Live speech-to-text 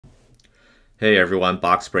Hey everyone,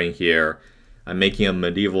 Boxbrain here. I'm making a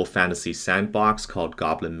medieval fantasy sandbox called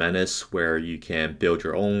Goblin Menance where you can build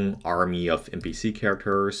your own army of NPC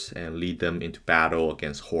characters and lead them into battle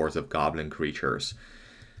against hordes of goblin creatures.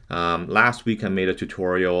 Last week I made a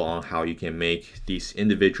tutorial on how you can make these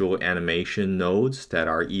individual animation nodes that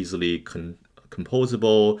are easily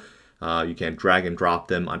composable. You can drag and drop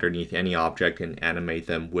them underneath any object and animate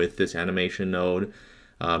them with this animation node.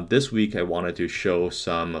 This week I wanted to show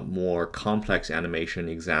some more complex animation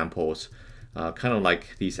examples, kind of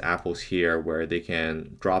like these apples here where they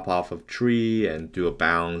can drop off of a tree and do a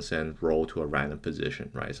bounce and roll to a random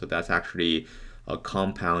position, right? So that's actually a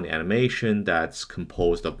compound animation that's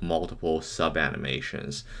composed of multiple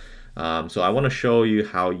sub-animations. So I want to show you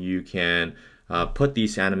how you can put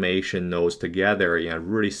these animation nodes together in a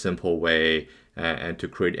really simple way and to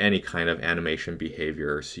create any kind of animation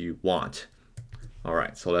behaviors you want. All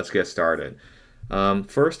right, so let's get started.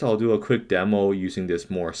 First, I'll do a quick demo using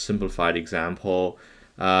this more simplified example.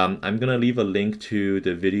 I'm going to leave a link to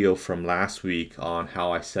the video from last week on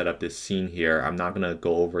how I set up this scene here. I'm not going to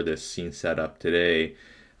go over this scene setup today,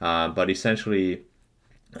 but essentially,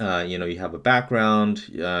 you have a background,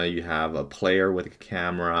 you have a player with a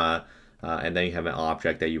camera, and then you have an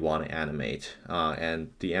object that you want to animate.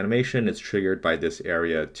 And the animation is triggered by this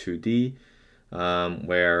area 2D.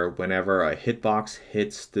 Where whenever a hitbox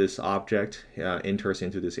hits this object, enters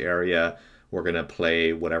into this area, we're going to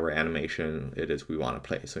play whatever animation it is we want to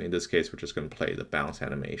play. So in this case, we're just going to play the bounce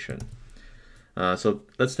animation. So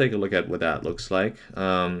let's take a look at what that looks like.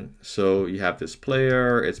 So you have this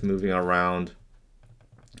player, it's moving around.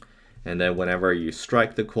 And then whenever you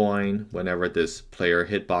strike the coin, whenever this player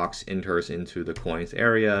hitbox enters into the coin's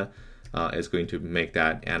area, is going to make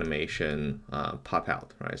that animation pop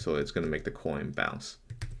out, right? So it's going to make the coin bounce.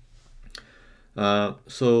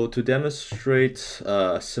 So to demonstrate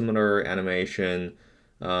a similar animation,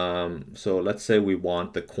 so let's say we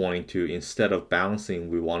want the coin to, instead of bouncing,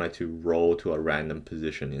 we want it to roll to a random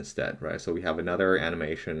position instead, right? So we have another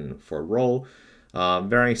animation for roll.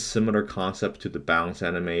 Very similar concept to the bounce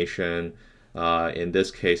animation. In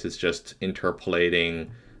this case, it's just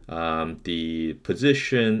interpolating the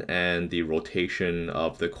position and the rotation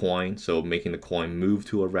of the coin, so making the coin move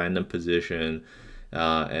to a random position,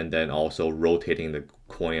 and then also rotating the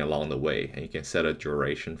coin along the way. And you can set a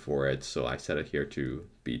duration for it, so I set it here to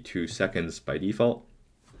be 2 seconds by default.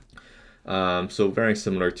 So very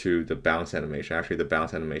similar to the bounce animation. Actually, the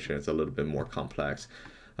bounce animation is a little bit more complex.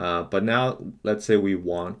 But now let's say we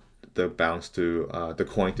want the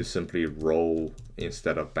coin to simply roll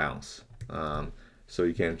instead of bounce. So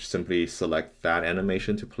you can simply select that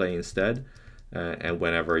animation to play instead. And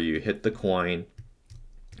whenever you hit the coin,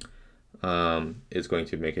 it's going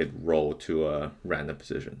to make it roll to a random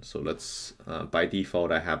position. So let's, by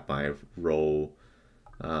default, I have my roll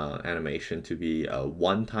animation to be a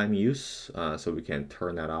one-time use. So we can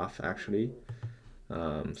turn that off actually.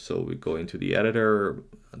 So we go into the editor,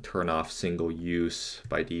 turn off single use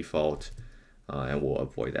by default, and we'll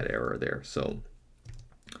avoid that error there. So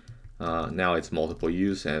now it's multiple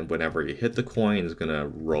use, and whenever you hit the coin, it's going to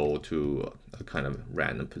roll to a kind of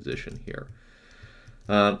random position here.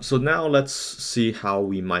 So now let's see how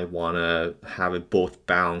we might want to have it both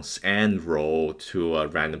bounce and roll to a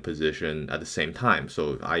random position at the same time.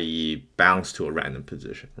 So i.e. bounce to a random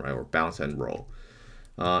position, right? Or bounce and roll.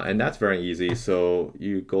 And that's very easy. So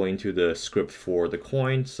you go into the script for the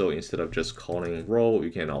coin. So instead of just calling roll, you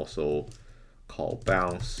can also call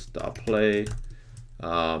bounce.play.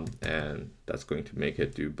 And that's going to make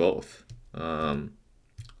it do both. There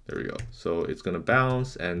we go. So it's going to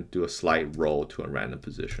bounce and do a slight roll to a random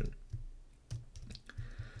position.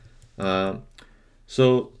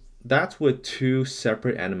 So that's with 2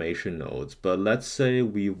 separate animation nodes. But let's say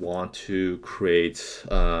we want to create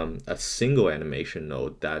a single animation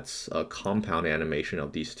node that's a compound animation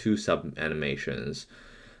of these 2 sub animations.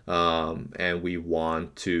 And we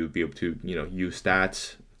want to be able to use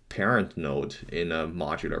that parent node in a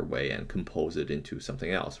modular way and compose it into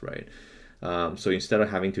something else, right? So instead of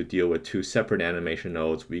having to deal with 2 separate animation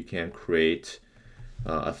nodes, we can create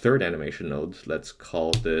a third animation node. Let's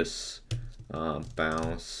call this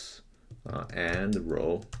bounce and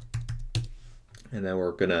roll. And then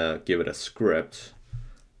we're gonna give it a script,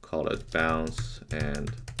 call it bounce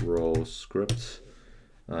and roll script.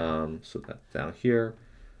 So that's down here.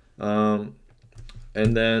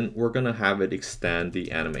 And then we're going to have it extend the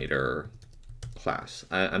animator class.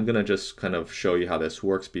 I'm going to just kind of show you how this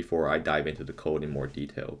works before I dive into the code in more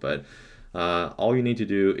detail. But all you need to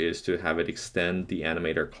do is to have it extend the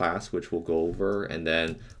animator class, which we'll go over, and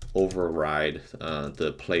then override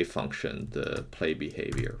the play function, the play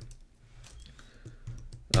behavior.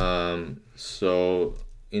 So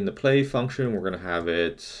in the play function, we're gonna have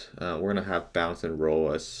it. We're gonna have bounce and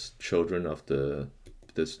roll as children of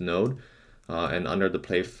this node, and under the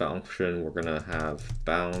play function, we're gonna have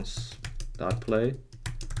bounce.play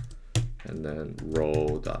and then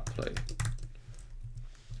roll.play.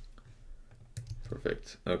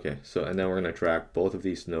 Perfect. Okay, so and then we're gonna drag both of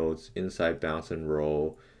these nodes inside bounce and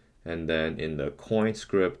roll, and then in the coin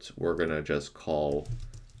script, we're gonna just call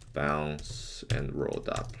bounce and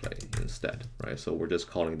roll.play instead, right? So we're just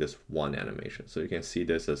calling this one animation. So you can see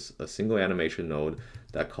this as a single animation node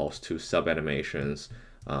that calls two sub animations.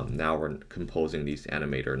 Now we're composing these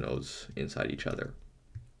animator nodes inside each other,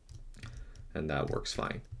 and that works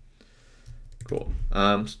fine. Cool.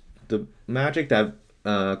 The magic that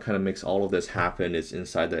kind of makes all of this happen is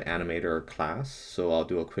inside the animator class. So I'll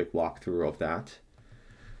do a quick walkthrough of that.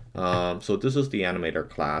 So this is the animator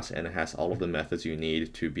class, and it has all of the methods you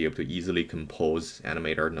need to be able to easily compose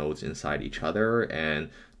animator nodes inside each other and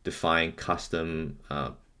define custom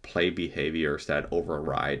play behaviors that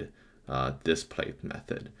override this play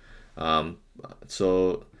method.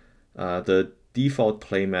 The default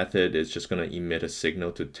play method is just going to emit a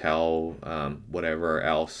signal to tell whatever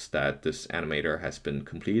else that this animator has been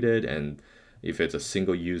completed, and if it's a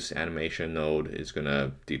single use animation node, it's going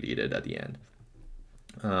to delete it at the end.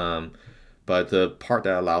 But the part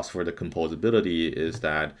that allows for the composability is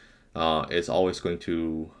that it's always going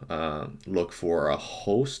to look for a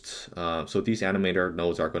host. So these animator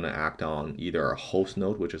nodes are going to act on either a host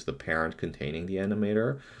node, which is the parent containing the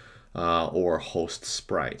animator, or a host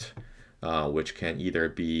sprite, which can either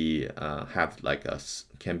be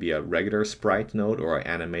can be a regular sprite node or an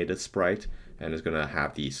animated sprite, and is going to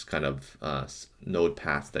have these kind of node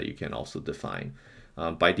paths that you can also define.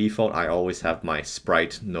 By default, I always have my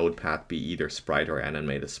sprite node path be either sprite or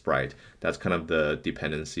animated sprite. That's kind of the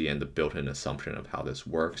dependency and the built-in assumption of how this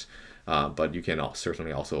works. But you can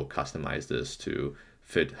certainly also customize this to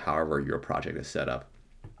fit however your project is set up.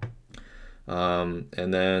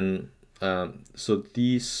 So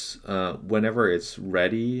these, whenever it's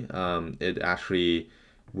ready, it actually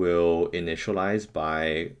will initialize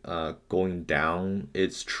by going down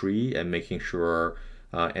its tree and making sure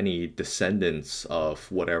any descendants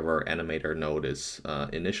of whatever animator node is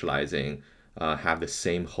initializing have the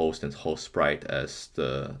same host and host sprite as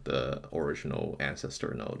the original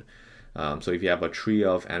ancestor node. So if you have a tree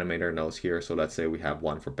of animator nodes here, so let's say we have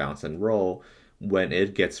one for bounce and roll, when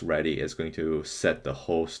it gets ready, it's going to set the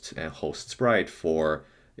host and host sprite for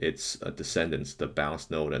its descendants, the bounce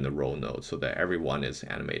node and the roll node, so that everyone is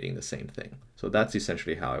animating the same thing. So that's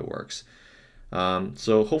essentially how it works.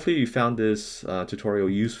 So hopefully you found this tutorial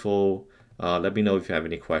useful. Let me know if you have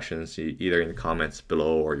any questions, either in the comments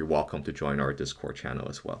below, or you're welcome to join our Discord channel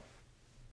as well.